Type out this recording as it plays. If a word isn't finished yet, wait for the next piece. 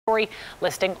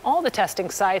listing all the testing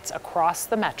sites across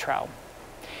the metro.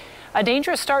 A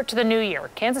dangerous start to the new year.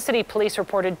 Kansas City police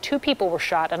reported 2 people were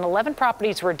shot and 11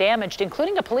 properties were damaged,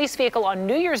 including a police vehicle on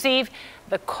New Year's Eve.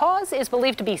 The cause is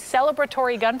believed to be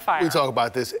celebratory gunfire. We talk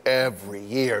about this every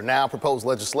year. Now, proposed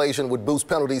legislation would boost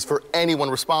penalties for anyone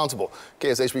responsible.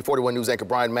 KSHB 41 News anchor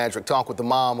Brian Madrick talked with the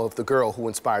mom of the girl who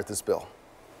inspired this bill.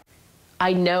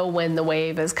 I know when the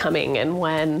wave is coming and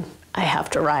when I have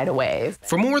to ride a wave.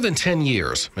 For more than 10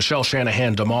 years, Michelle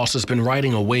Shanahan DeMoss has been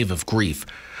riding a wave of grief.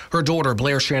 Her daughter,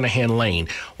 Blair Shanahan Lane,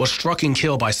 was struck and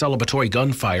killed by celebratory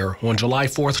gunfire on July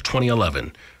 4th,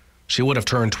 2011. She would have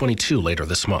turned 22 later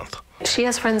this month. She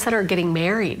has friends that are getting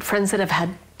married, friends that have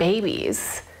had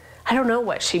babies. I don't know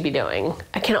what she'd be doing.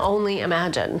 I can only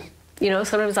imagine. You know,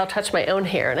 sometimes I'll touch my own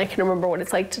hair and I can remember what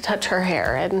it's like to touch her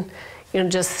hair and, you know,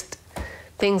 just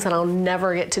things that I'll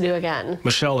never get to do again.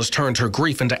 Michelle has turned her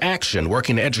grief into action,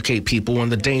 working to educate people on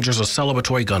the dangers of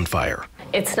celebratory gunfire.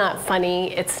 It's not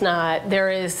funny. There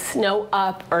is no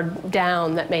up or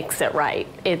down that makes it right.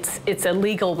 It's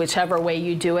illegal whichever way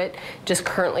you do it. Just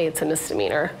currently it's a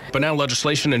misdemeanor. But now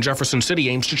legislation in Jefferson City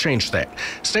aims to change that.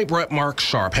 State Rep Mark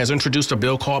Sharp has introduced a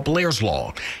bill called Blair's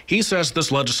Law. He says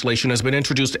this legislation has been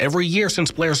introduced every year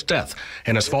since Blair's death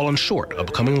and has fallen short of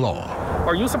becoming law.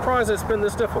 Are you surprised it's been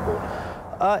this difficult?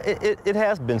 It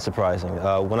has been surprising.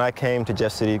 When I came to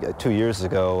Jeff City 2 years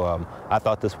ago, I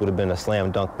thought this would have been a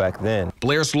slam dunk back then.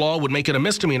 Blair's Law would make it a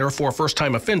misdemeanor for a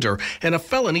first-time offender and a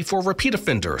felony for repeat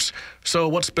offenders. So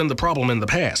what's been the problem in the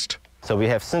past? So we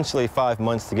have essentially 5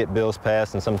 months to get bills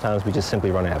passed, and sometimes we just simply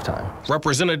run out of time.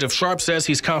 Representative Sharp says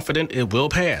he's confident it will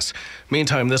pass.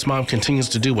 Meantime, this mom continues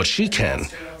to do what she can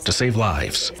to save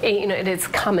lives. You know, it is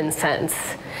common sense,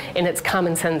 and it's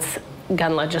common sense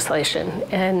gun legislation,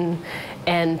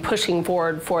 and pushing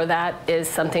forward for that is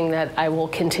something that I will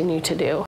continue to do.